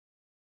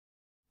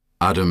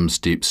Adam's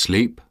Deep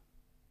Sleep,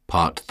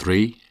 Part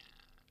 3,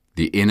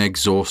 The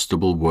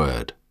Inexhaustible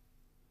Word.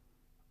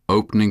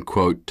 Opening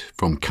quote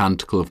from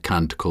Canticle of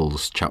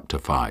Canticles, chapter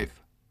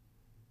 5.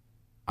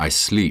 I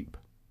sleep,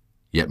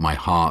 yet my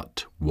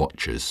heart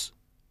watches.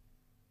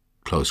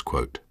 Close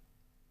quote.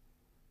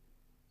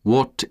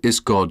 What is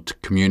God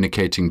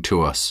communicating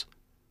to us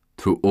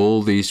through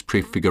all these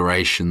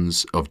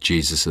prefigurations of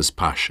Jesus'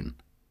 passion?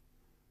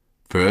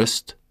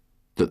 First,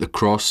 that the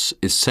cross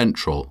is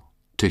central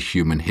to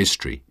human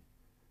history,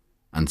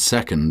 and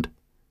second,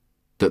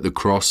 that the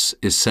cross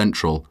is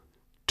central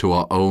to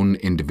our own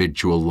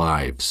individual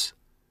lives,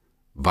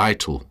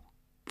 vital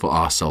for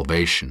our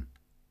salvation.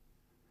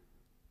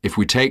 If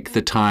we take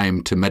the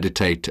time to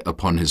meditate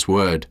upon His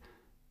Word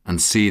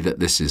and see that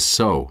this is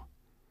so,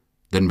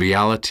 then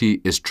reality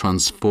is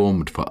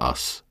transformed for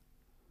us,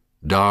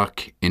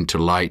 dark into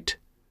light,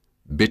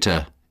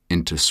 bitter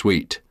into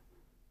sweet,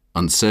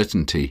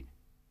 uncertainty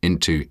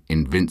into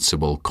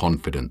invincible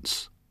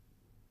confidence.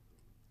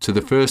 To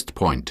the first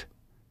point,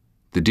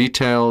 the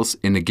details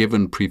in a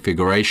given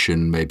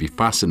prefiguration may be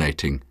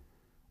fascinating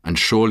and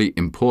surely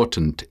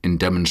important in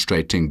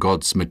demonstrating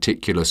God's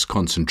meticulous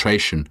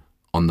concentration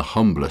on the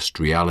humblest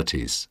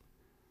realities.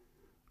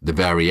 The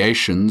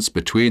variations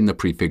between the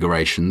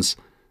prefigurations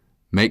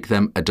make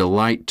them a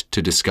delight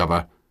to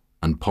discover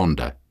and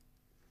ponder.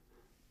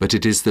 But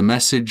it is the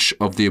message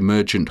of the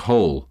emergent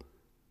whole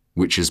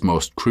which is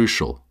most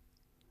crucial.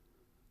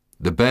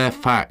 The bare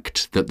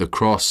fact that the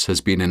cross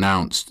has been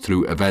announced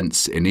through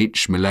events in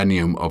each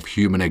millennium of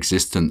human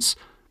existence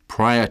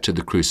prior to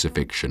the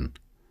crucifixion,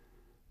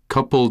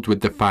 coupled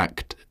with the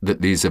fact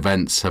that these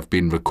events have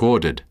been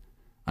recorded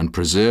and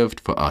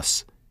preserved for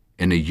us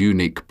in a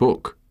unique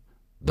book,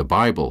 the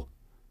Bible,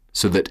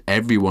 so that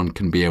everyone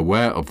can be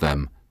aware of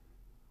them,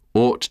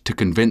 ought to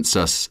convince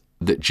us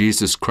that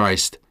Jesus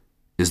Christ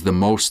is the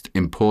most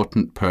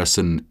important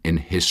person in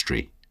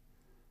history.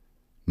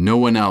 No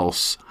one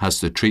else has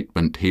the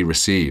treatment He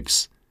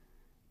receives,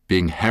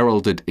 being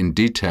heralded in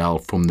detail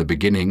from the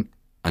beginning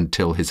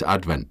until His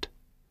advent.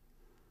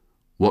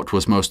 What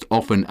was most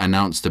often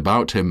announced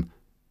about Him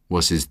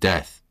was His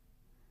death,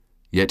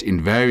 yet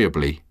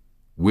invariably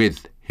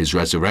with His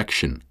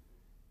resurrection,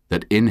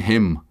 that in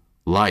Him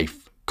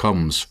life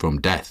comes from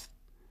death.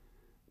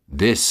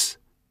 This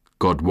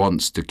God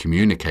wants to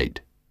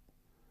communicate.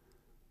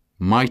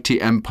 Mighty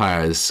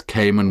empires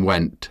came and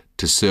went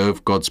to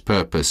serve God's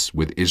purpose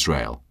with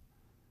Israel,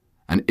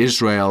 and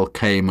Israel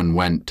came and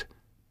went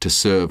to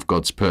serve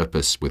God's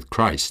purpose with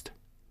Christ.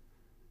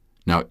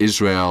 Now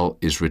Israel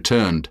is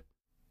returned,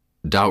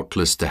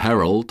 doubtless to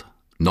herald,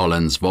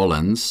 nolens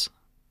volens,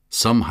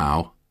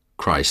 somehow,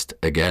 Christ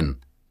again.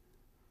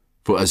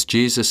 For as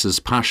Jesus'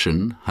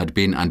 passion had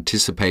been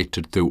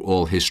anticipated through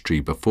all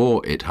history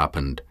before it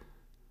happened,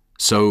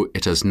 so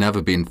it has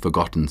never been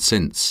forgotten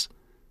since,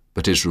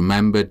 but is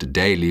remembered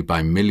daily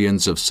by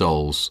millions of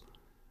souls,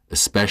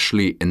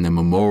 especially in the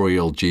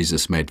memorial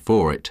Jesus made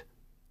for it,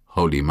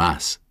 Holy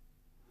Mass.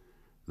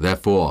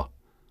 Therefore,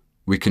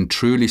 we can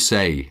truly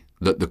say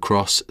that the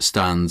cross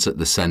stands at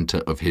the center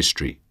of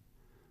history.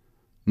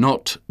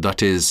 Not,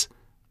 that is,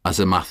 as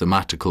a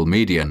mathematical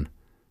median,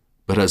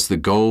 but as the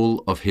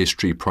goal of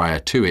history prior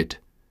to it,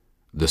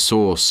 the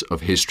source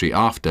of history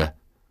after,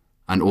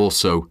 and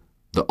also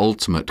the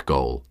ultimate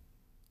goal,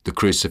 the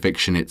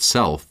crucifixion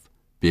itself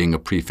being a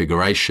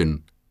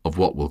prefiguration of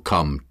what will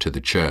come to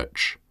the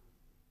Church.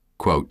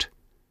 Quote,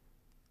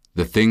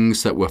 the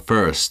things that were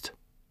first,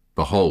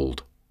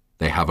 behold,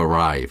 they have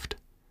arrived,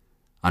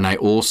 and I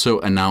also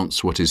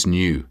announce what is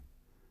new.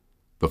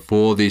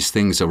 Before these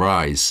things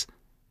arise,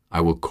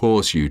 I will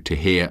cause you to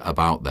hear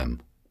about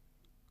them.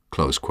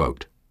 Close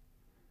quote.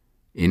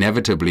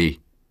 Inevitably,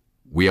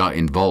 we are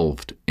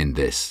involved in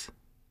this.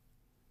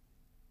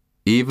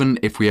 Even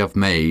if we have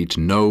made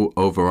no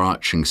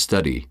overarching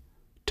study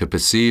to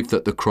perceive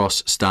that the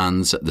cross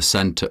stands at the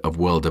center of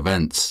world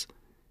events,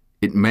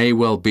 it may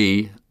well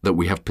be that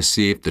we have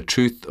perceived the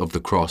truth of the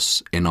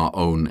cross in our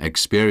own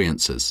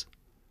experiences.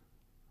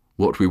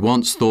 What we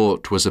once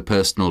thought was a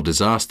personal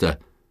disaster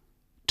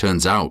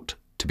turns out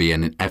to be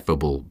an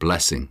ineffable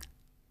blessing.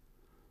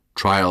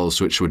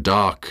 Trials which were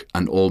dark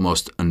and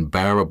almost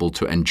unbearable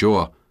to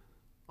endure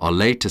are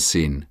later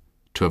seen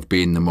to have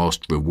been the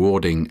most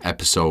rewarding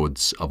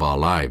episodes of our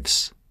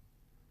lives.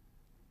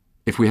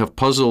 If we have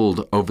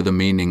puzzled over the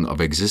meaning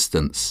of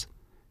existence,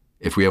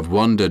 if we have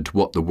wondered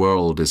what the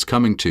world is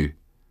coming to,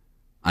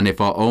 and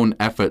if our own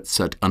efforts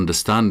at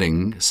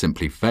understanding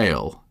simply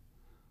fail,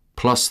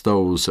 plus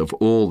those of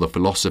all the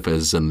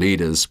philosophers and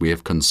leaders we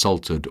have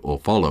consulted or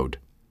followed,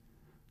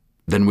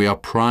 then we are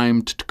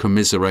primed to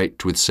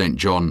commiserate with St.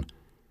 John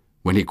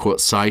when he caught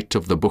sight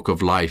of the book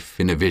of life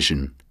in a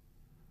vision.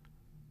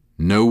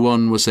 No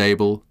one was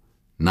able,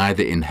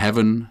 neither in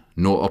heaven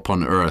nor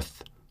upon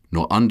earth,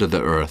 nor under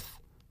the earth,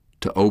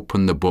 to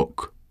open the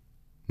book,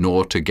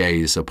 nor to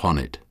gaze upon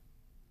it.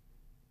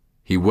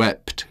 He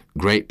wept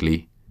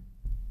greatly,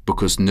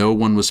 because no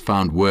one was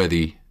found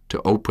worthy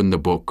to open the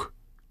book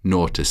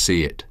nor to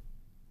see it.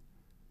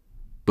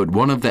 But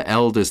one of the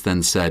elders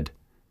then said,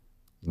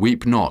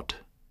 Weep not.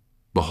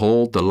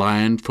 Behold, the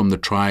Lion from the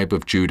tribe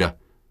of Judah,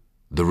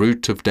 the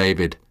Root of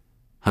David,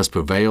 has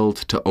prevailed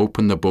to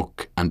open the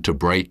book and to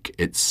break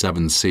its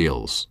 7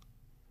 seals.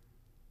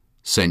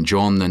 St.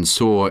 John then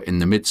saw in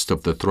the midst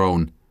of the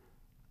throne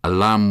a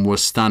Lamb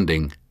was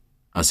standing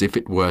as if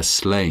it were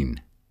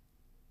slain,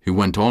 who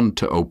went on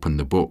to open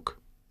the book.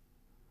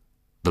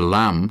 The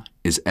Lamb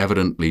is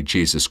evidently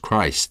Jesus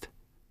Christ,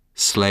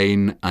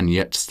 slain and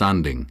yet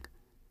standing,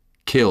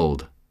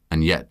 killed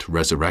and yet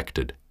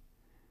resurrected.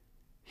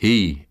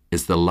 He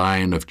is the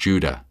Lion of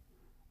Judah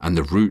and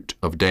the Root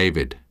of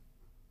David,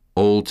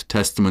 Old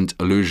Testament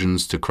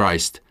allusions to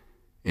Christ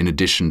in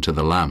addition to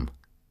the Lamb.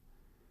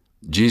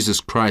 Jesus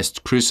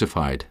Christ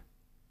crucified,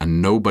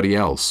 and nobody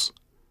else,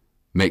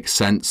 makes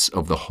sense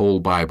of the whole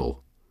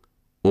Bible,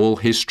 all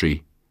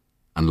history,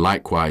 and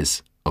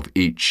likewise of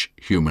each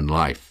human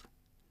life.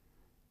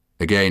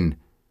 Again,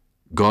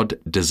 God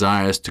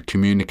desires to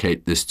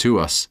communicate this to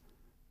us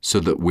so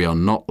that we are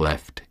not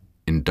left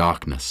in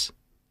darkness.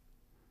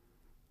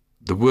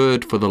 The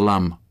word for the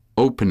Lamb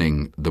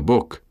opening the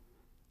book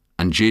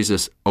and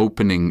Jesus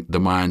opening the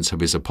minds of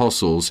his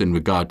apostles in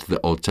regard to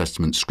the Old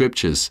Testament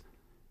scriptures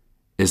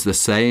is the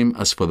same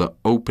as for the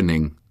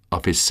opening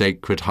of his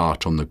sacred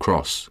heart on the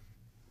cross.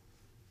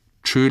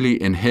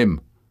 Truly in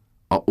him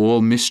are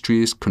all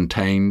mysteries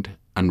contained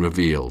and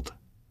revealed.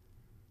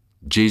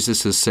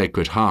 Jesus'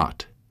 sacred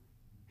heart,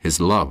 his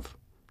love,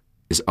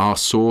 is our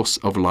source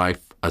of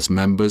life as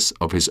members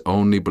of his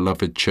only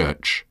beloved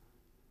church,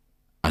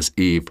 as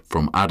Eve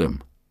from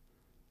Adam,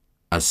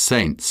 as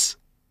saints,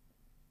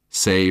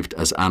 saved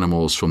as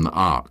animals from the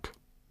ark,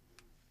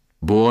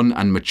 born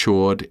and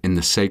matured in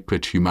the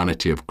sacred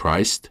humanity of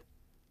Christ,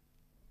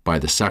 by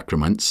the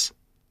sacraments,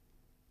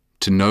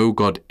 to know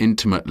God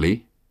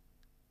intimately,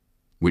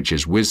 which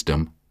is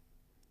wisdom,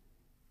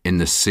 in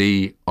the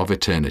sea of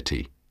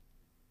eternity,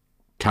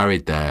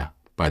 carried there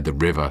by the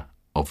river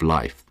of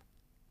life.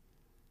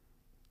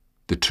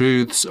 The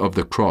truths of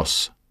the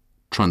cross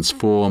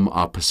transform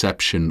our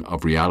perception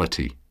of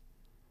reality.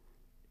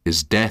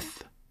 Is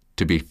death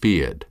to be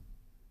feared?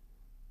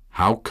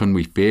 How can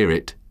we fear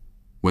it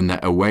when there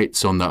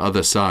awaits on the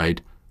other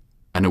side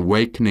an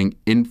awakening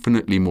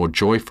infinitely more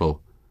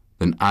joyful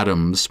than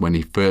Adam's when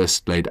he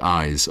first laid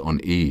eyes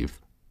on Eve?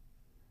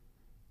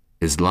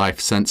 Is life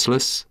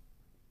senseless?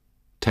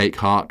 Take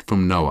heart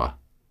from Noah,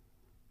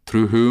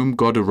 through whom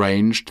God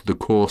arranged the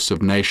course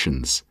of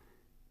nations,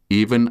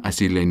 even as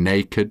he lay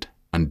naked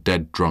and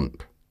dead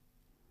drunk.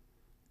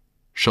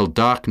 Shall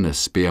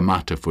darkness be a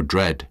matter for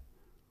dread,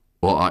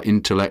 or our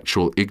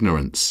intellectual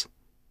ignorance,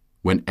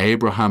 when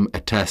Abraham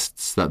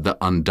attests that the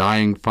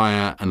undying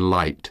fire and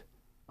light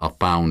are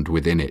found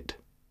within it?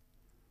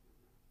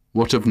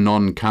 What of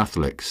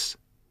non-Catholics?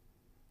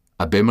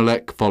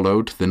 Abimelech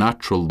followed the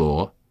natural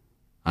law,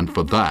 and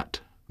for that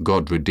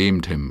God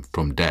redeemed him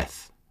from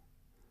death.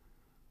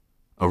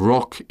 A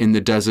rock in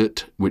the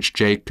desert which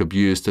Jacob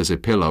used as a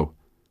pillow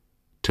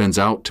turns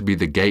out to be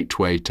the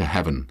gateway to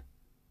heaven.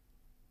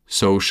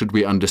 So should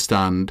we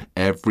understand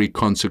every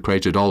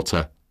consecrated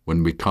altar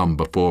when we come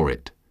before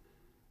it,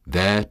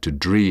 there to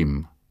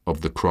dream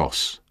of the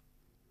cross.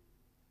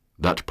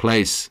 That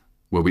place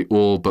where we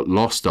all but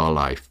lost our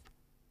life,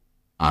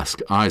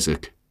 ask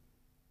Isaac,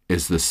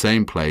 is the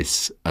same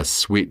place as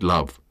sweet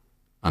love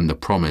and the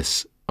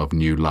promise of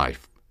new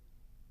life.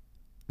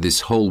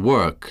 This whole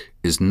work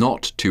is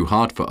not too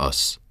hard for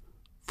us,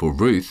 for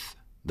Ruth,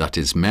 that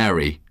is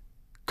Mary,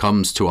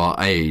 comes to our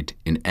aid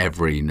in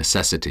every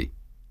necessity.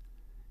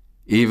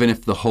 Even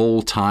if the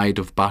whole tide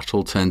of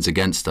battle turns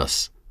against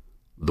us,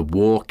 the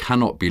war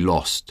cannot be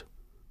lost,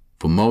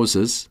 for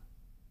Moses,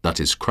 that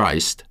is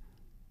Christ,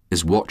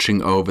 is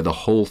watching over the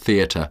whole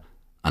theatre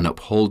and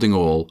upholding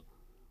all,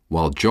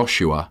 while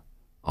Joshua,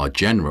 our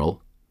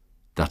general,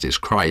 that is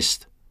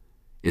Christ,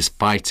 is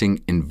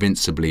fighting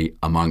invincibly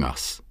among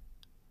us.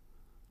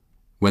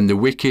 When the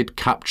wicked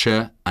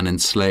capture and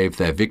enslave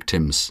their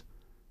victims,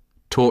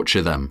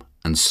 torture them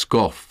and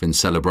scoff in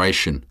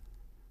celebration,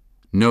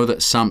 know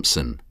that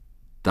Samson,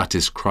 that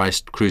is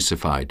Christ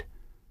crucified,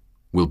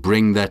 will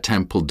bring their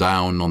temple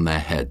down on their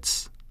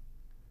heads.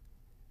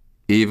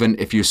 Even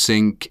if you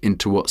sink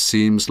into what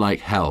seems like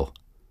hell,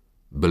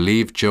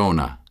 believe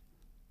Jonah,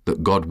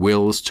 that God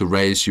wills to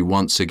raise you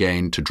once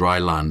again to dry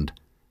land,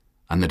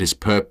 and that his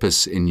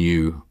purpose in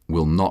you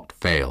will not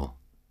fail.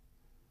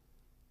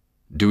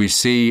 Do we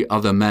see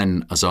other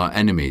men as our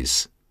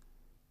enemies?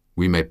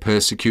 We may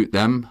persecute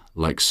them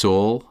like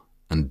Saul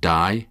and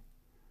die,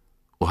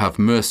 or have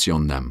mercy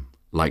on them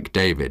like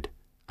David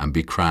and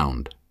be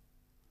crowned.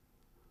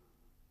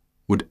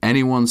 Would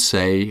anyone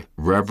say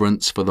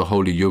reverence for the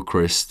Holy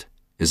Eucharist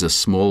is a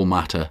small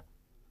matter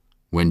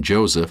when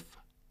Joseph,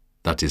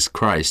 that is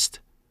Christ,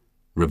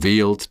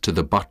 revealed to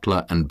the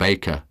butler and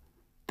baker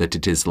that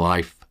it is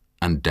life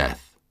and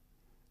death?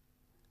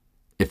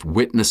 If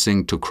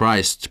witnessing to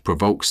Christ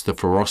provokes the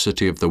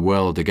ferocity of the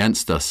world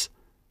against us,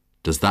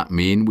 does that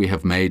mean we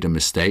have made a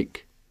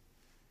mistake?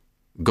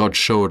 God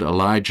showed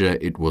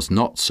Elijah it was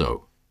not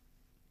so,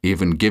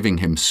 even giving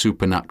him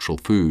supernatural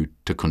food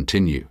to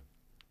continue.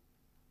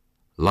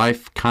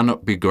 Life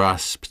cannot be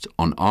grasped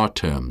on our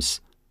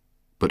terms,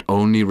 but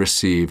only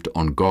received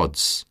on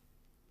God's.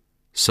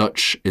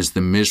 Such is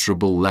the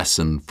miserable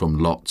lesson from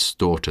Lot's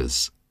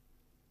daughters.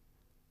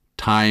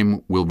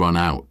 Time will run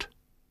out.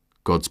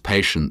 God's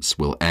patience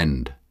will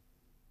end.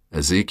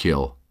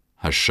 Ezekiel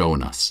has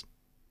shown us.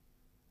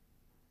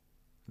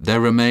 There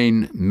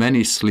remain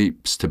many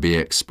sleeps to be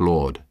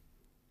explored.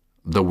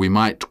 Though we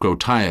might grow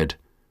tired,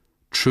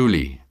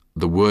 truly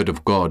the Word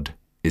of God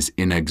is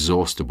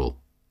inexhaustible.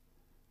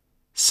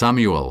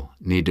 Samuel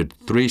needed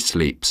 3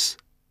 sleeps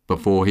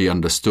before he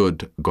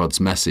understood God's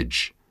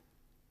message,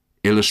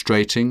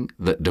 illustrating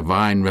that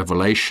divine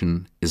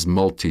revelation is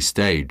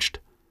multi-staged,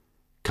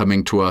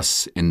 coming to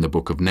us in the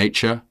book of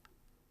nature,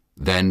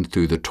 then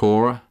through the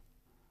Torah,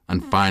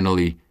 and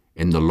finally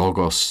in the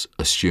Logos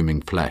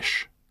assuming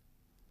flesh.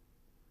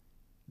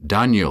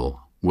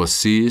 Daniel was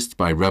seized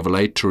by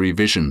revelatory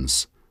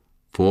visions,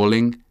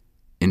 falling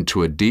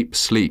into a deep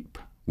sleep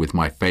with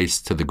my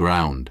face to the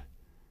ground,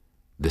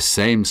 the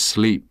same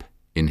sleep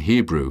in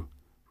Hebrew,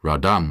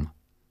 Radam,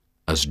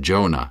 as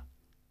Jonah,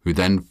 who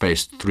then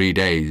faced 3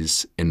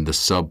 days in the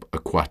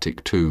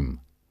subaquatic tomb.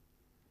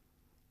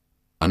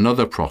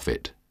 Another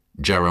prophet,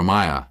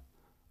 Jeremiah,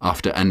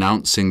 after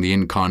announcing the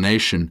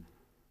incarnation,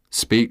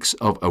 speaks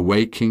of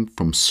awaking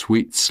from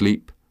sweet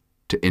sleep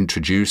to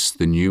introduce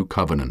the new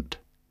covenant.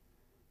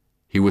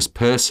 He was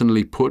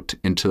personally put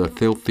into the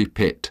filthy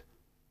pit,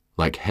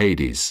 like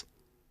Hades,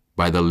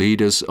 by the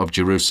leaders of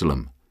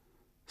Jerusalem,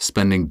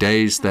 spending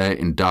days there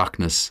in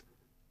darkness,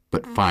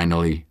 but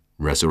finally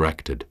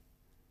resurrected.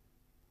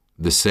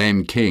 The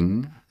same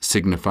king,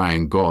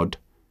 signifying God,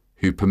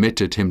 who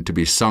permitted him to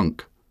be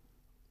sunk,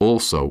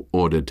 also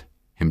ordered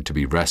him to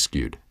be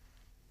rescued.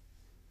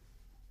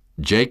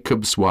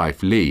 Jacob's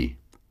wife Leah,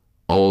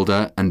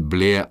 older and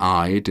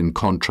blear-eyed in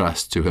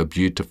contrast to her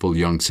beautiful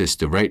young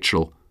sister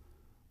Rachel,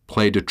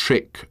 played a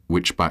trick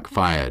which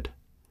backfired.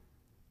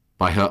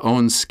 By her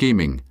own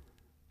scheming,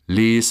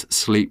 Leah's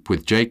sleep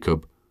with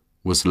Jacob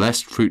was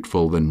less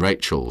fruitful than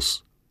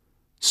Rachel's,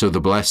 so the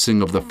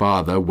blessing of the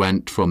father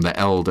went from the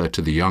elder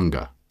to the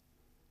younger.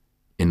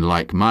 In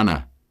like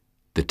manner,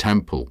 the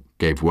temple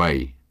gave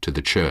way to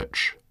the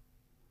church.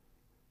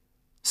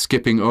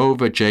 Skipping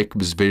over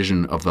Jacob's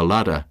vision of the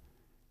ladder,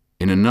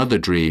 in another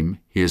dream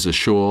he is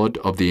assured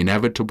of the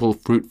inevitable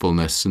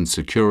fruitfulness and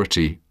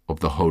security of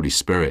the Holy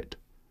Spirit.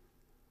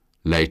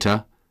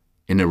 Later,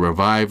 in a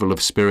revival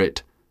of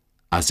spirit,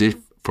 as if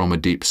from a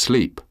deep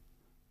sleep,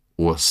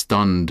 or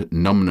stunned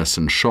numbness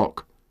and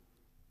shock,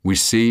 we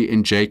see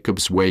in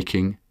Jacob's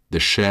waking the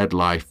shared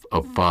life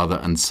of father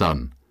and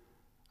son,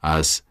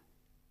 as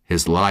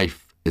his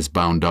life is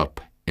bound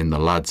up in the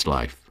lad's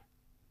life.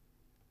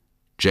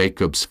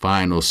 Jacob's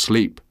final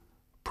sleep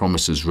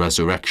promises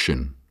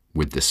resurrection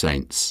with the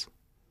saints.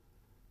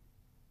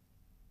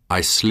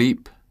 I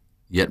sleep,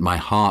 yet my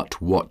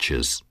heart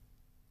watches,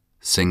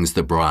 sings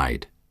the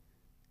bride,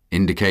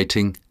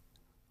 indicating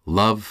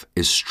love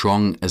is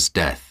strong as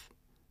death,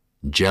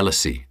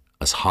 jealousy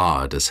as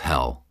hard as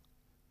hell.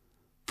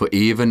 For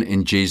even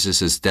in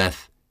Jesus'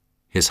 death,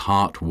 his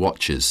heart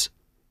watches,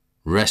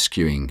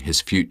 rescuing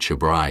his future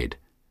bride,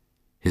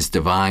 his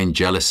divine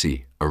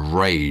jealousy a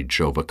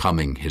rage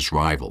overcoming his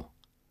rival.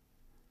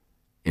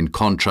 In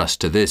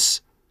contrast to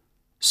this,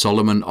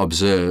 Solomon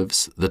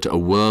observes that a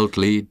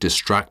worldly,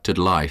 distracted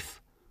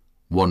life,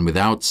 one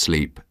without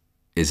sleep,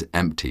 is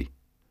empty,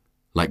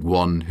 like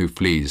one who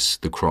flees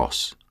the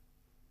cross.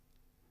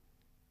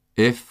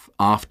 If,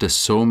 after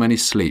so many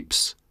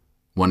sleeps,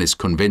 one is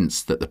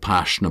convinced that the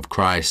passion of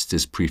Christ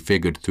is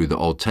prefigured through the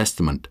Old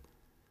Testament,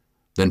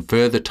 then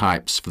further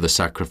types for the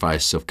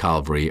sacrifice of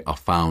Calvary are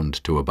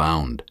found to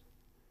abound.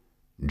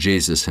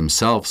 Jesus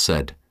himself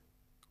said,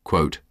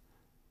 quote,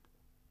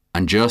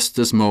 "And just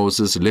as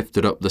Moses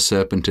lifted up the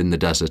serpent in the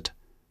desert,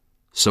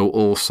 so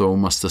also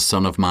must the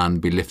Son of Man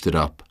be lifted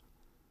up,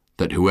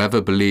 that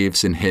whoever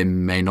believes in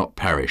him may not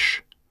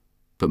perish,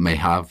 but may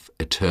have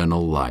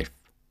eternal life."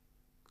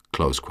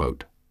 Close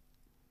quote.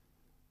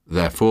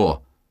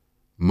 Therefore,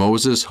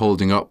 Moses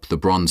holding up the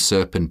bronze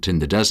serpent in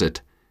the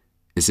desert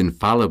is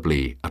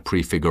infallibly a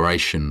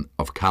prefiguration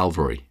of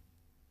Calvary.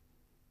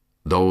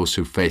 Those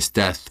who faced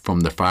death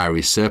from the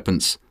fiery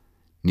serpents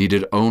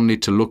needed only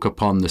to look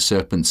upon the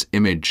serpent's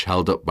image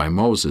held up by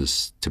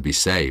Moses to be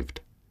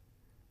saved.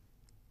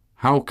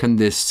 How can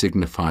this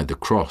signify the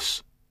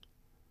cross?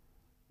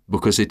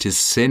 Because it is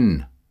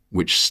sin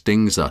which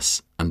stings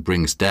us and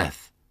brings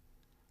death.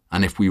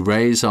 And if we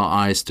raise our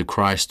eyes to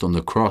Christ on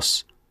the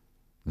cross,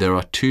 there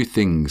are 2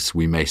 things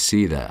we may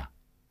see there.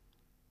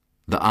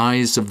 The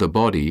eyes of the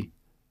body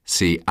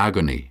see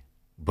agony,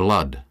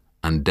 blood,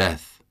 and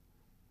death,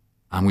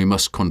 and we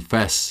must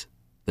confess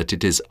that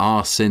it is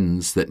our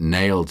sins that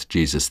nailed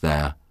Jesus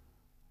there,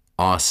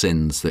 our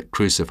sins that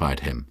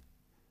crucified him.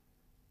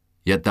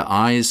 Yet the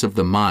eyes of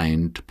the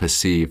mind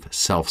perceive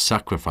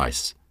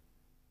self-sacrifice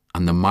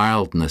and the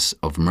mildness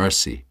of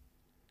mercy,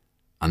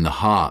 and the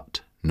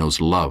heart knows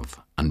love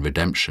and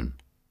redemption.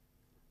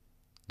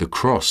 The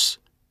cross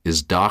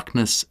is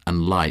darkness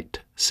and light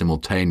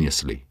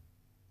simultaneously.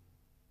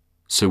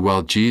 So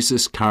while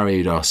Jesus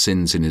carried our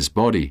sins in his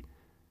body,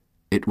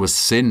 it was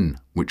sin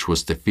which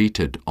was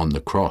defeated on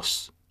the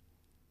cross.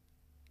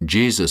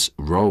 Jesus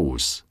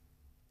rose.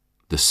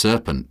 The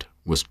serpent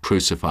was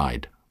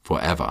crucified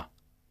forever.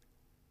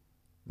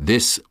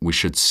 This we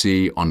should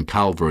see on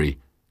Calvary,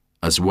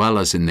 as well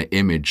as in the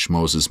image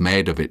Moses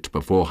made of it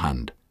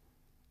beforehand,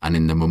 and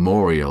in the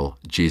memorial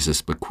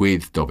Jesus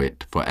bequeathed of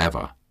it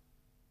forever,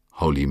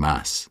 Holy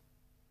Mass.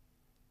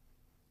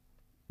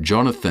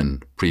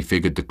 Jonathan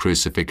prefigured the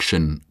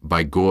crucifixion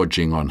by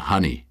gorging on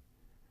honey.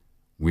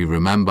 We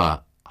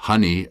remember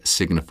honey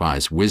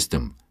signifies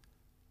wisdom,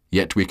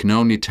 yet we can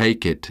only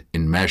take it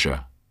in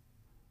measure.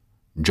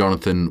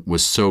 Jonathan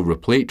was so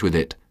replete with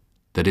it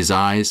that his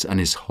eyes and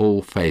his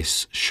whole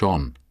face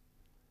shone.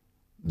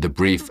 The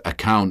brief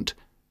account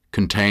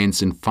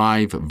contains in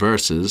 5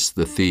 verses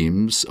the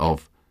themes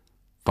of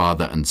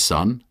father and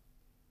son,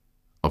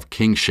 of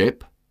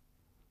kingship,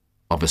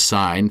 of a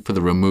sign for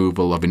the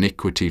removal of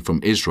iniquity from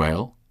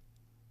Israel,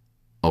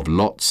 of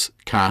Lot's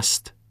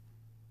cast,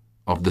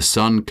 of the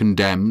son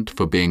condemned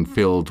for being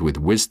filled with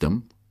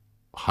wisdom,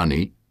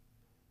 honey,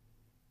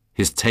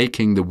 his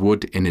taking the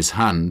wood in his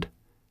hand,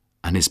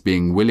 and his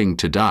being willing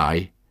to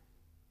die,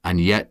 and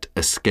yet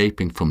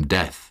escaping from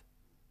death,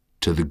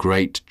 to the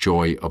great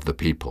joy of the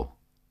people.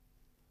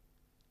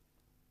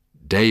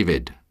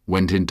 David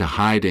went into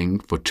hiding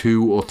for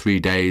 2 or 3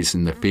 days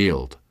in the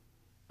field,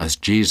 as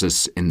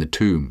Jesus in the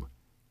tomb,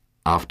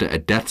 after a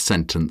death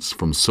sentence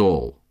from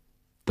Saul,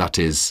 that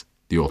is,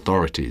 the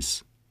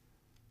authorities.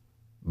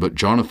 But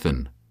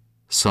Jonathan,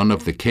 son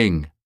of the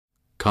king,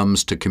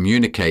 comes to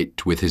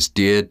communicate with his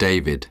dear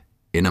David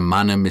in a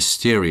manner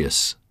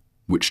mysterious,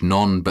 which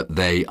none but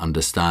they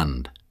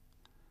understand.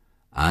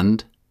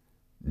 And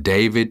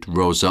David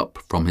rose up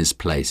from his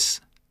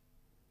place.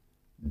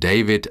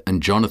 David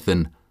and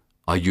Jonathan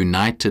are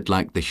united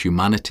like the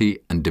humanity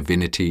and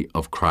divinity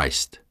of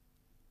Christ.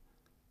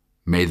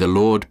 May the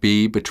Lord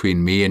be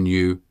between me and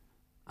you,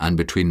 and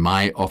between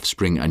my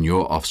offspring and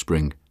your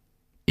offspring,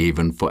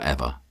 even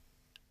forever.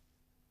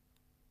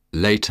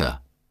 Later,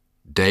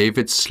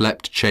 David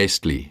slept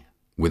chastely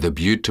with a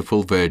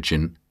beautiful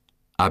virgin,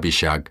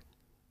 Abishag,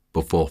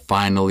 before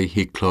finally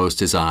he closed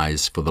his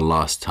eyes for the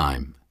last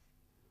time.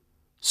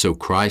 So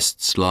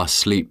Christ's last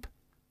sleep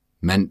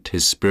meant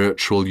his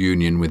spiritual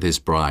union with his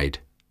bride,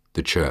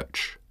 the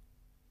Church.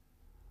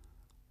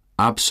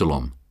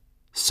 Absalom,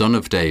 son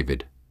of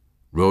David,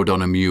 rode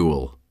on a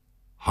mule,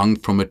 hung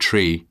from a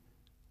tree,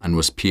 and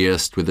was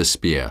pierced with a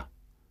spear,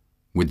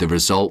 with the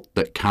result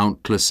that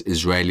countless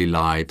Israeli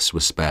lives were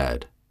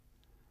spared.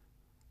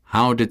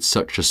 How did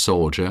such a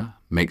soldier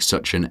make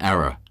such an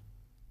error,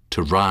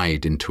 to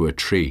ride into a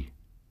tree?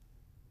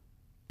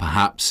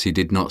 Perhaps he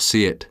did not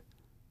see it.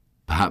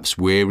 Perhaps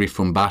weary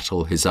from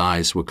battle his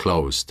eyes were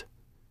closed.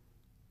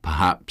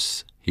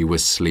 Perhaps he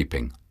was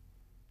sleeping.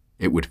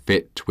 It would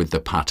fit with the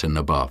pattern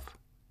above.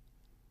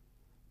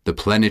 The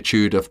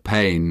plenitude of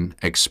pain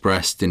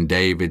expressed in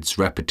David's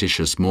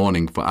repetitious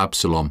mourning for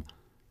Absalom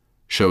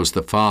shows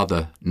the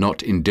father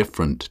not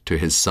indifferent to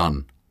his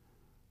son,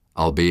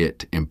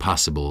 albeit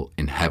impassible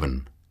in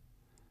heaven.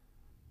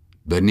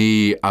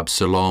 Beni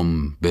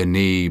Absalom,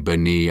 Beni,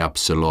 Beni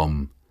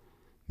Absalom,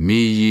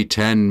 mi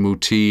yiten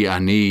muti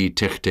ani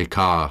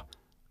tichteka,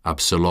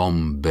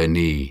 Absalom,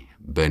 Beni,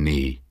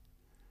 Beni.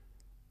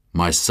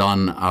 My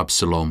son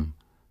Absalom,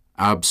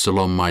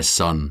 Absalom my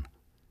son,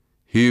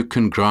 who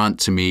can grant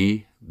to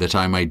me that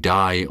I may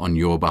die on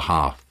your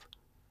behalf?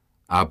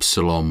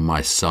 Absalom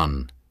my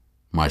son,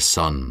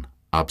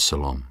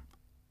 Absalom.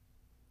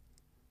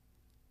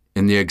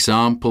 In the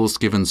examples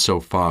given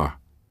so far,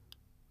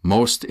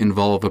 most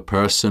involve a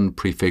person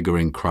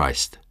prefiguring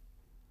Christ,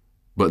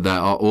 but there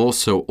are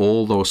also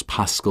all those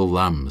paschal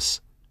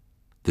lambs,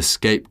 the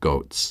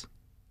scapegoats,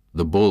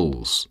 the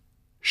bulls,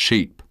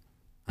 sheep,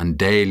 and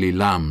daily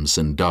lambs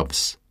and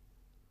doves.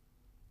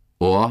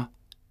 Or,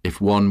 if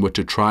one were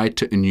to try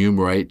to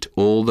enumerate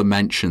all the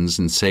mentions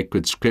in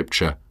sacred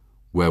scripture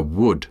where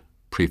wood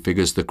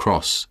prefigures the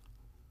cross,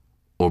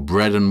 or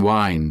bread and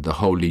wine the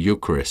Holy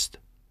Eucharist,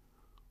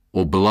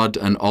 or blood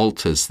and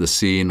altars the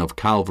scene of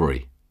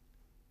Calvary,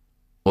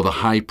 or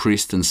the high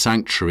priest and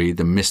sanctuary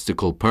the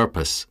mystical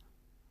purpose,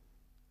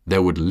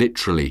 there would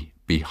literally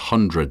be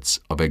hundreds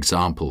of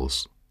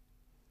examples.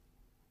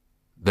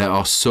 There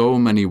are so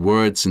many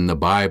words in the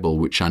Bible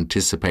which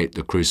anticipate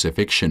the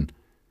crucifixion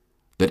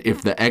that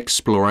if the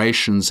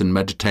explorations and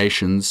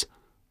meditations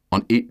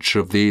on each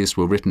of these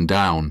were written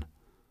down,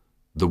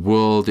 the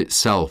world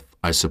itself,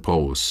 I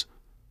suppose,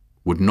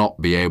 would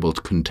not be able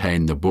to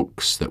contain the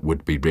books that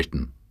would be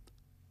written.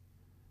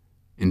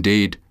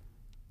 Indeed,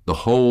 the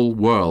whole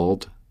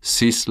world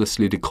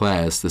ceaselessly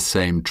declares the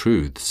same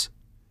truths.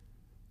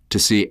 To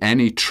see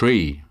any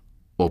tree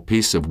or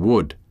piece of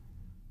wood,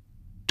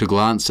 to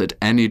glance at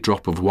any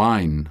drop of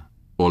wine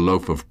or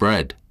loaf of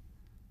bread,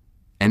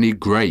 any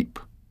grape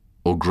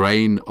or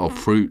grain of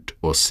fruit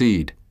or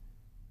seed,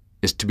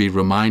 is to be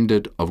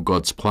reminded of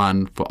God's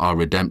plan for our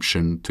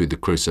redemption through the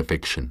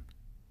crucifixion.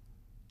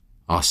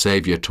 Our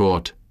Saviour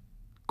taught,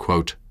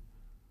 quote,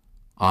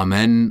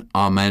 Amen,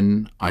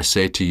 amen, I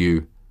say to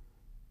you,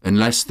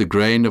 unless the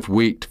grain of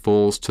wheat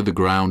falls to the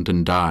ground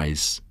and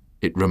dies,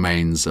 it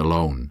remains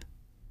alone.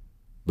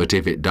 But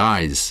if it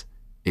dies,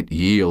 it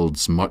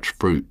yields much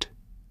fruit.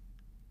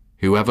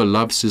 Whoever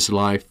loves his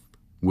life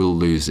will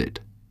lose it,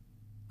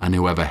 and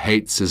whoever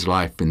hates his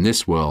life in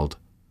this world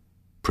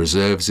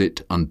preserves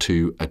it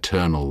unto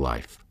eternal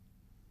life."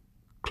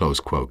 Close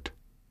quote.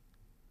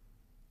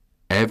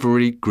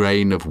 Every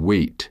grain of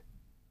wheat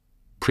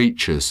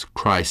preaches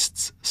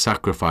Christ's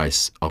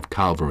sacrifice of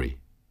Calvary.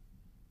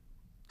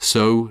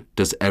 So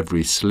does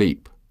every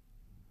sleep.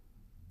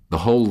 The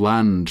whole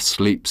land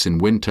sleeps in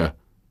winter,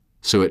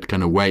 so it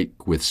can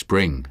awake with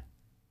spring.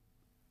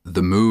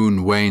 The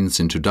moon wanes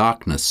into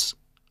darkness,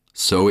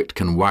 so it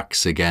can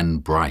wax again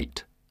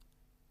bright.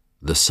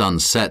 The sun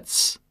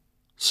sets,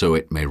 so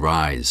it may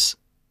rise.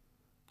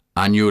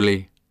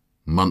 Annually,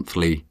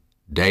 monthly,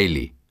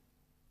 daily,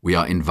 we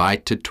are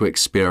invited to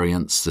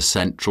experience the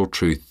central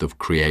truth of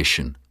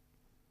creation.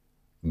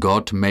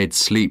 God made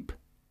sleep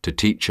to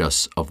teach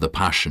us of the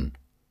Passion,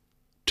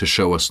 to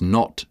show us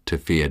not to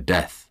fear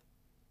death,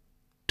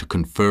 to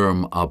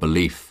confirm our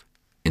belief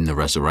in the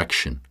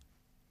resurrection.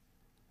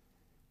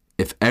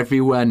 If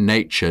everywhere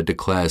nature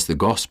declares the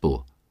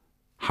gospel,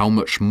 how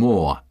much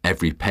more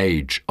every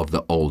page of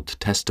the Old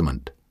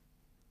Testament?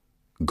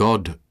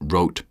 God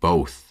wrote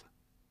both.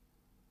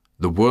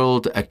 The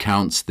world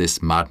accounts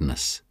this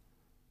madness,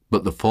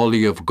 but the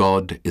folly of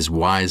God is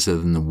wiser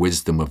than the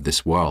wisdom of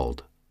this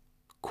world.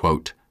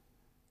 Quote,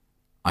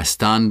 "I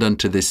stand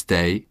unto this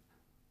day,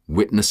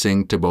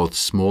 witnessing to both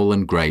small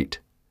and great,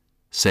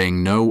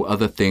 saying no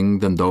other thing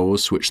than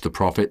those which the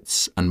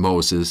prophets and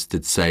Moses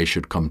did say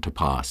should come to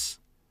pass,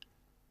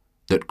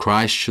 that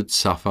Christ should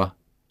suffer,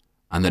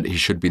 and that he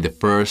should be the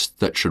first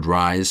that should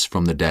rise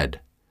from the dead,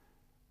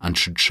 and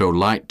should show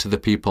light to the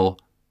people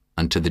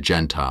and to the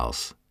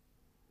Gentiles."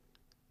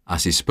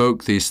 As he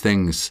spoke these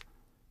things,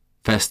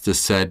 Festus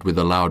said with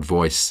a loud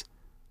voice,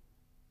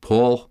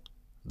 "Paul,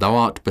 thou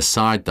art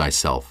beside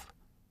thyself.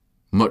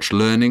 Much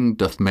learning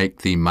doth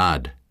make thee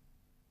mad."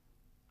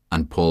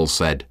 And Paul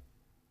said,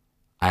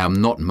 "I am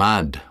not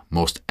mad,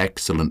 most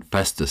excellent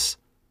Festus,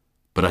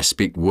 but I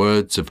speak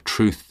words of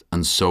truth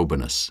and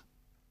soberness."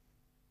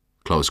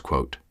 Close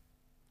quote.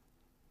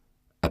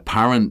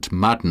 Apparent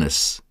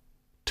madness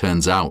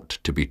turns out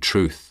to be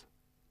truth.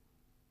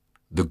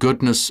 The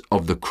goodness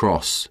of the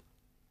cross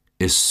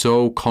is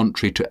so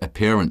contrary to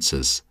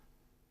appearances,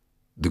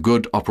 the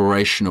good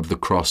operation of the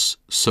cross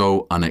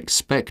so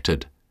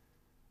unexpected,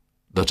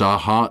 that our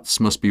hearts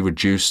must be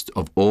reduced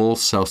of all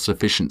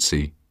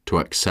self-sufficiency to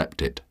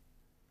accept it.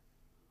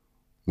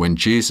 When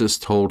Jesus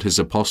told his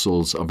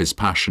apostles of his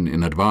passion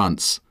in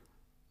advance,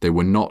 they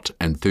were not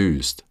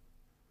enthused.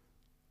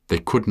 They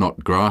could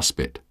not grasp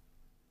it.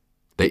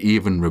 They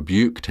even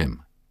rebuked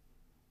him.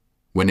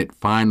 When it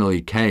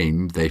finally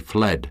came, they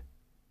fled.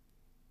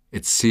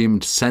 It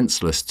seemed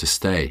senseless to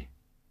stay.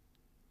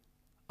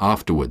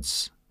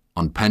 Afterwards,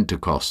 on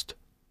Pentecost,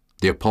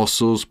 the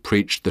apostles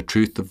preached the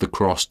truth of the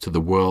cross to the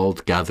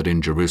world gathered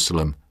in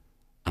Jerusalem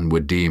and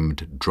were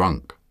deemed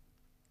drunk.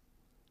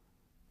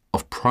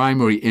 Of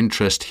primary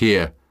interest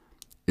here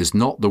is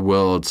not the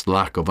world's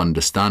lack of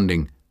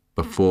understanding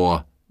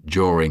before,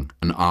 during,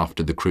 and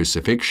after the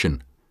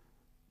crucifixion,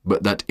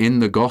 but that in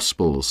the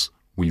Gospels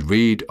we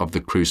read of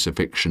the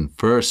crucifixion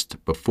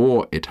first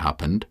before it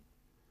happened,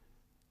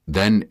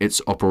 then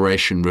its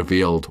operation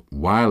revealed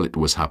while it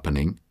was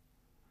happening,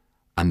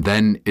 and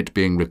then it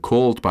being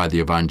recalled by the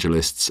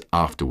evangelists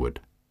afterward.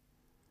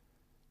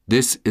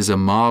 This is a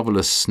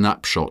marvelous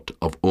snapshot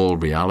of all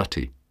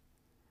reality.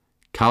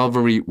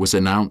 Calvary was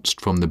announced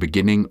from the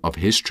beginning of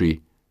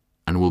history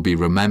and will be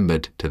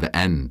remembered to the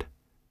end,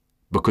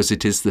 because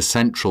it is the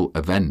central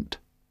event,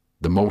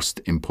 the most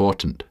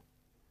important.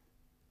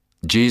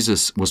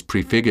 Jesus was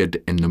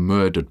prefigured in the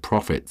murdered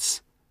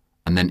prophets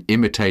and then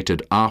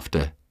imitated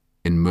after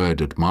in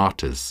murdered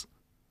martyrs.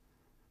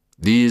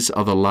 These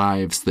are the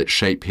lives that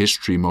shape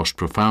history most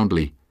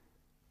profoundly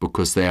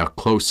because they are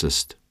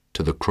closest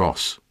to the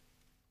cross.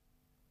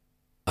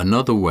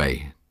 Another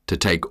way to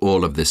take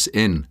all of this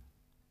in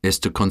is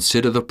to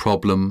consider the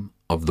problem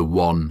of the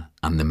one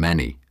and the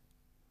many.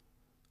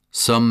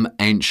 Some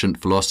ancient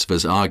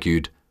philosophers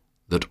argued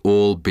that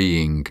all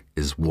being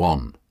is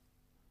one.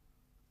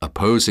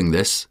 Opposing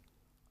this,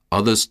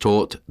 others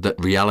taught that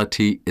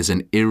reality is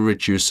an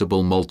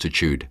irreducible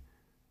multitude,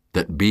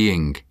 that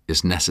being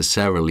is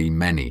necessarily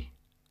many.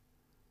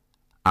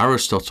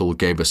 Aristotle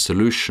gave a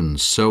solution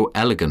so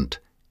elegant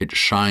it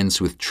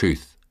shines with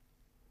truth.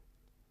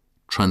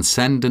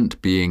 Transcendent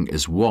being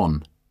is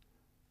one,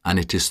 and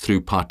it is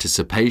through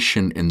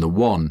participation in the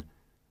one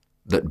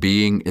that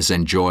being is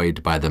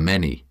enjoyed by the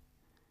many,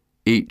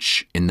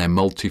 each in their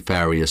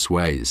multifarious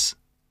ways.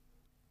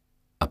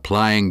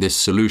 Applying this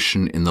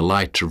solution in the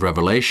light of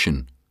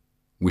revelation,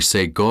 we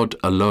say God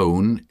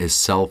alone is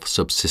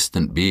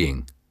self-subsistent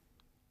being,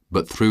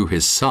 but through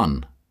his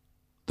Son,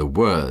 the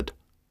Word,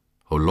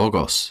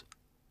 Hologos,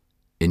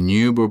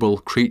 innumerable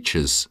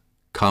creatures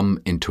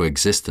come into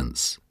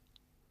existence.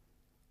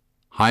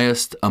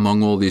 Highest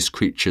among all these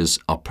creatures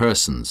are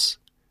persons,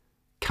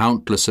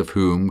 countless of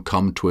whom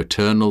come to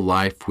eternal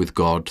life with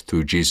God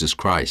through Jesus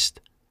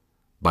Christ,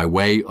 by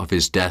way of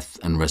his death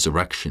and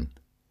resurrection.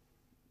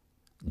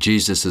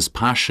 Jesus'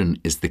 passion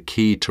is the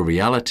key to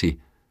reality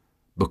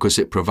because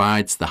it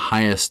provides the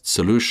highest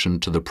solution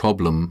to the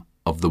problem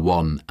of the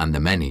one and the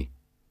many.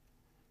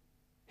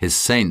 His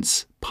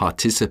saints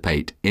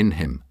participate in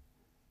him.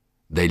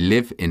 They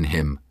live in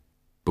him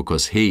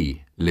because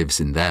he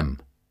lives in them.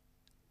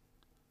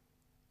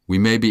 We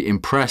may be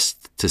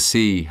impressed to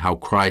see how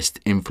Christ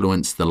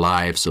influenced the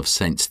lives of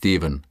St.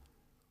 Stephen,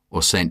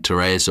 or St.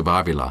 Therese of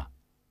Avila,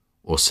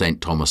 or St.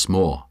 Thomas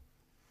More.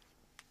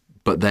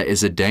 But there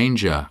is a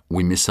danger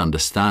we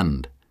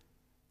misunderstand,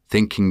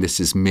 thinking this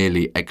is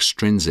merely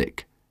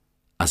extrinsic,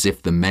 as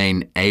if the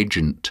main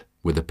agent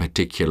were the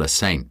particular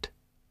saint.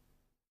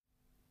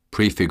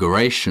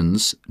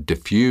 Prefigurations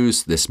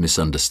diffuse this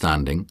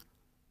misunderstanding,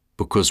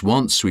 because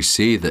once we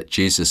see that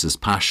Jesus'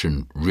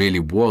 passion really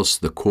was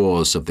the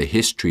cause of the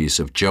histories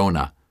of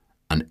Jonah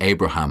and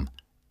Abraham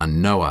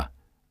and Noah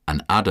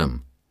and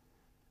Adam,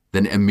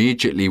 then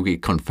immediately we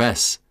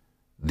confess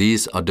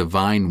these are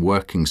divine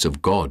workings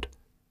of God,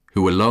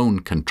 who alone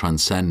can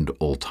transcend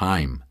all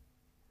time.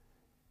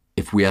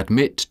 If we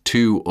admit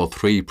 2 or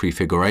 3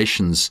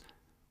 prefigurations,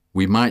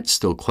 we might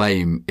still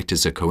claim it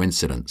is a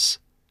coincidence.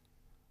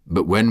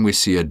 But when we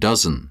see a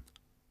dozen,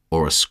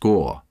 or a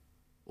score,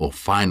 or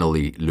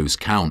finally lose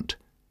count,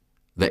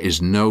 there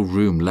is no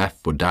room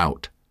left for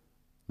doubt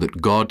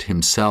that God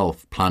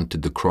himself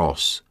planted the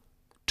cross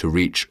to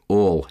reach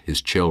all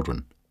his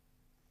children.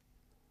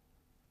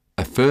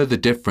 A further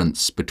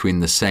difference between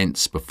the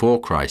saints before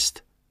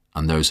Christ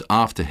and those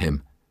after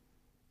him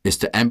is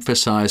to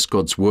emphasize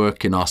God's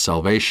work in our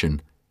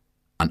salvation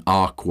and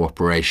our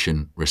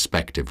cooperation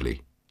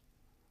respectively.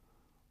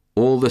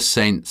 All the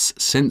saints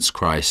since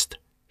Christ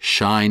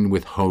shine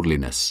with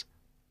holiness,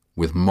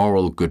 with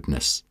moral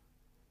goodness.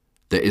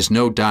 There is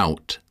no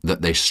doubt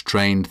that they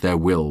strained their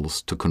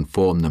wills to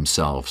conform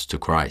themselves to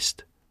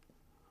Christ.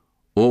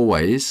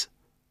 Always,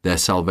 their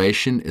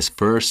salvation is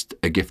first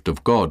a gift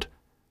of God,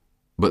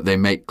 but they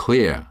make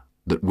clear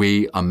that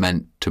we are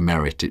meant to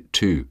merit it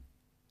too.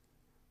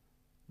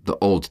 The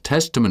Old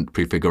Testament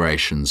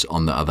prefigurations,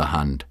 on the other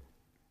hand,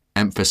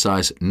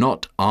 emphasize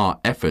not our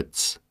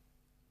efforts,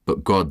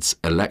 but God's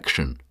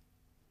election.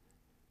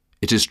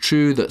 It is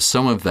true that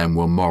some of them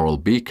were moral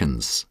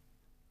beacons.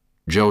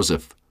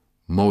 Joseph,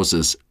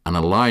 Moses, and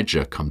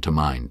Elijah come to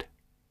mind.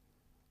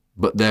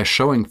 But their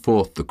showing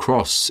forth the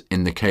cross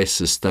in the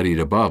cases studied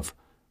above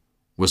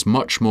was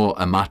much more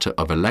a matter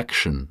of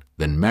election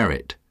than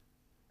merit.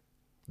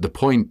 The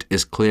point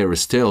is clearer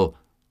still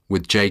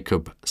with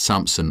Jacob,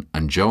 Samson,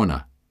 and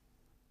Jonah.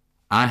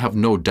 I have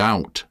no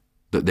doubt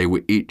that they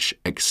were each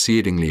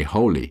exceedingly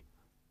holy,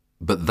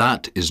 but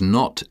that is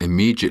not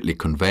immediately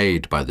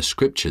conveyed by the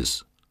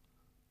Scriptures.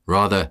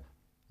 Rather,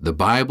 the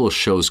Bible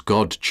shows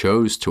God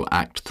chose to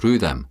act through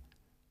them,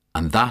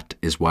 and that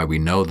is why we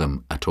know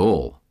them at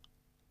all.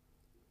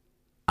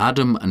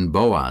 Adam and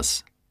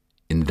Boaz,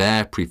 in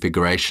their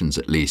prefigurations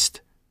at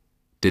least,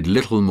 did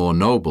little more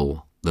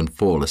noble than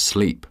fall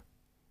asleep,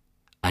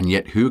 and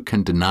yet who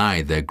can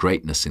deny their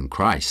greatness in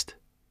Christ?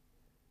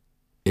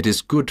 It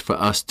is good for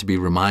us to be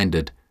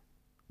reminded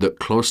that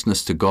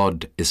closeness to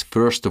God is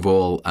first of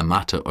all a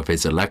matter of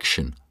his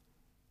election,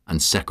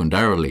 and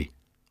secondarily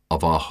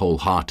of our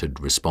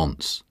wholehearted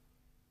response.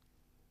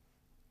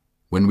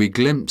 When we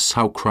glimpse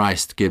how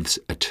Christ gives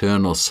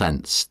eternal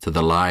sense to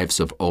the lives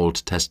of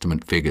Old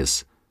Testament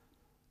figures,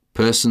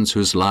 persons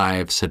whose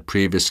lives had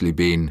previously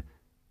been,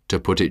 to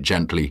put it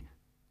gently,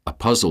 a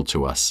puzzle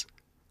to us,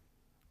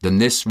 then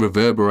this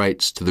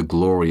reverberates to the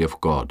glory of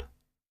God.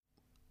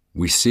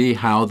 We see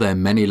how their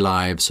many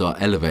lives are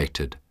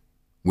elevated,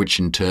 which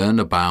in turn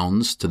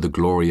abounds to the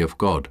glory of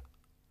God.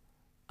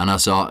 And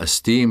as our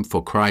esteem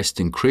for Christ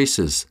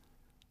increases,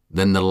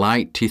 then the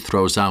light he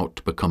throws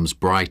out becomes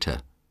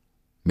brighter,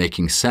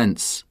 making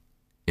sense,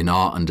 in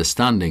our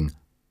understanding,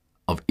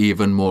 of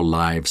even more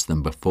lives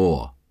than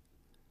before.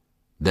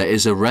 There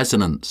is a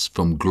resonance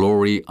from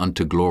glory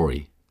unto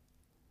glory.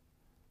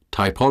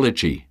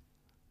 Typology,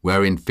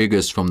 wherein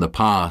figures from the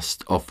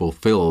past are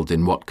fulfilled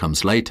in what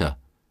comes later,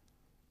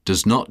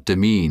 does not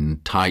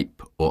demean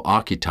type or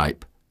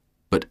archetype,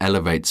 but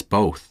elevates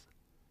both,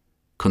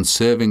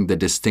 conserving the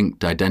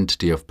distinct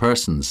identity of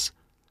persons,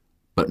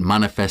 but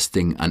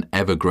manifesting an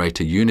ever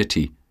greater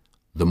unity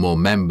the more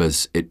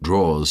members it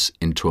draws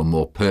into a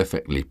more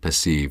perfectly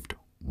perceived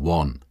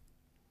one.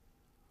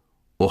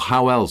 Or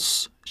how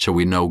else shall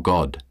we know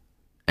God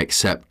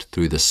except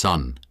through the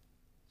Son,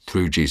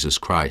 through Jesus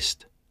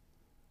Christ?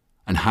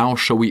 And how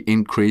shall we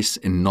increase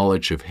in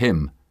knowledge of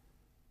him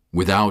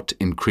without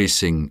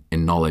increasing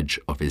in knowledge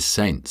of his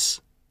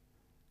saints?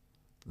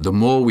 The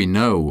more we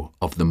know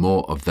of the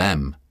more of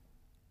them,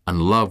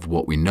 and love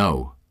what we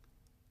know,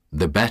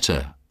 the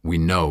better we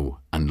know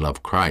and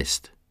love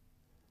Christ.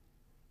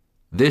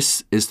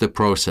 This is the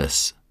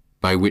process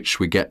by which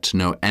we get to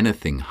know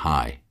anything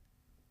high.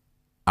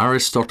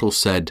 Aristotle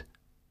said,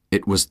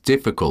 "It was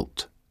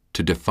difficult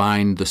to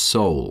define the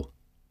soul,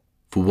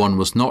 for one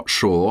was not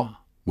sure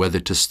whether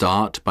to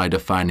start by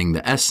defining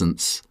the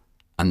essence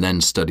and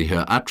then study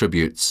her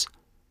attributes,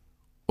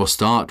 or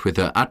start with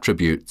her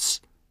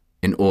attributes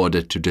in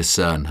order to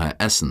discern her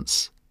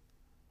essence.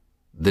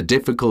 The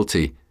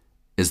difficulty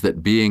is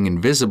that being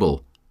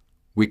invisible,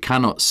 we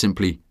cannot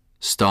simply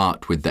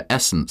start with the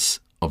essence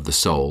of the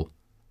soul,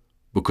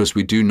 because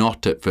we do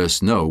not at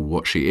first know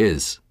what she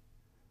is.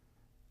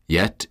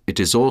 Yet it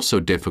is also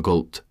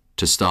difficult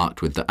to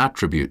start with the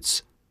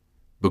attributes,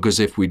 because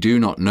if we do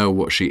not know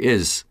what she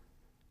is,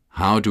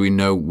 how do we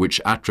know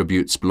which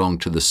attributes belong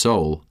to the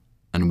soul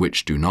and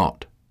which do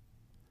not?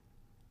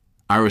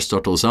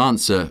 Aristotle's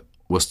answer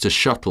was to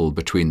shuttle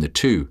between the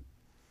two.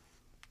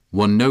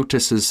 One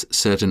notices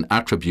certain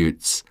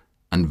attributes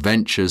and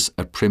ventures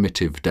a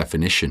primitive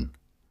definition.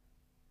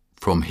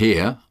 From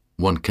here,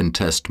 one can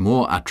test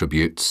more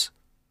attributes,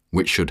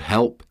 which should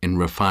help in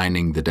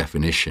refining the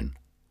definition.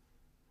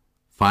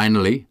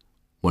 Finally,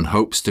 one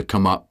hopes to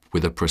come up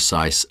with a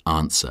precise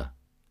answer.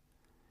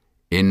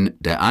 In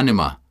De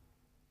Anima,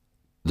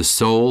 the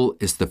soul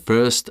is the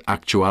first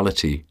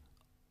actuality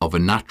of a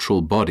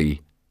natural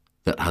body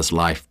that has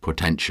life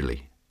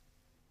potentially.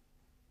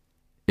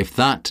 If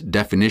that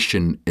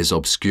definition is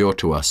obscure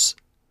to us,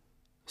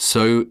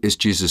 so is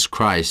Jesus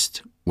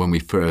Christ when we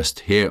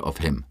first hear of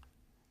him.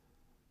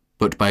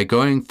 But by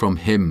going from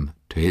him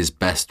to his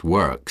best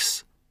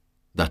works,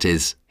 that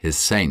is, his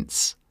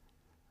saints,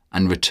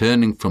 and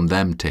returning from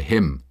them to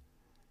him,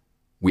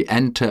 we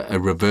enter a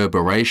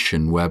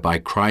reverberation whereby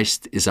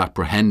Christ is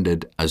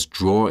apprehended as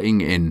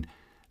drawing in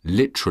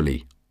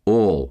literally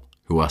all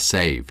who are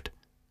saved,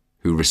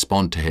 who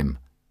respond to him,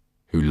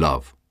 who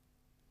love.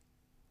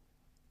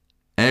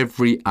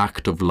 Every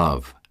act of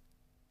love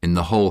in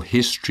the whole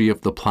history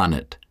of the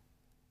planet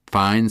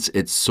finds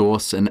its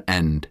source and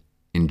end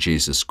in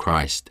Jesus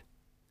Christ.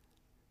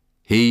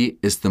 He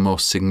is the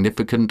most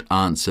significant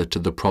answer to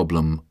the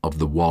problem of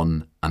the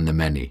one and the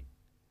many.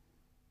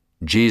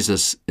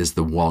 Jesus is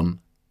the one,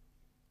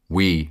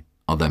 we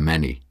are the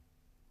many.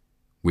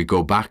 We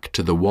go back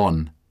to the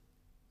one,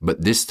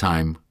 but this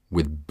time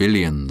with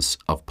billions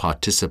of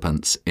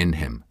participants in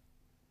him.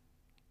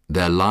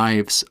 Their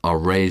lives are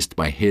raised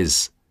by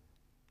his,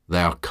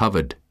 they are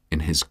covered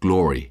in his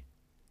glory,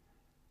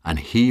 and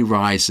he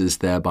rises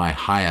thereby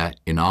higher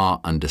in our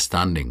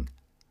understanding,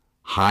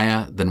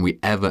 higher than we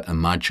ever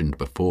imagined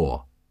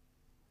before.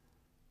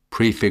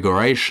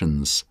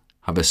 Prefigurations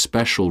have a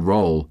special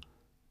role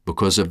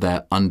because of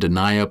their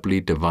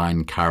undeniably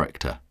divine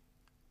character.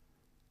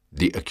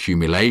 The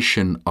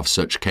accumulation of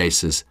such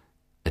cases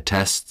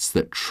attests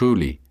that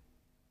truly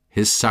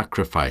his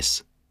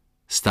sacrifice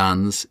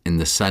stands in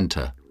the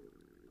center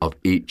of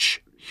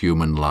each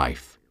human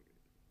life.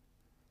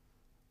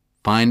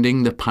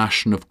 Finding the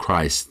passion of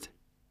Christ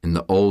in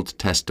the Old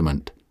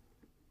Testament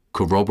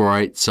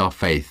corroborates our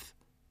faith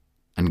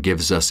and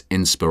gives us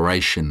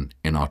inspiration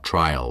in our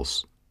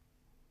trials.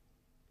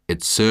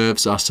 It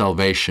serves our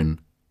salvation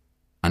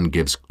and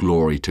gives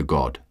glory to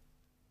God.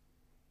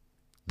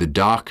 The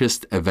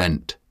darkest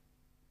event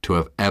to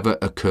have ever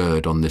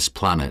occurred on this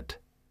planet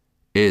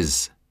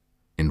is,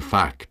 in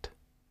fact,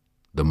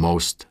 the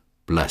most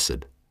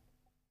blessed.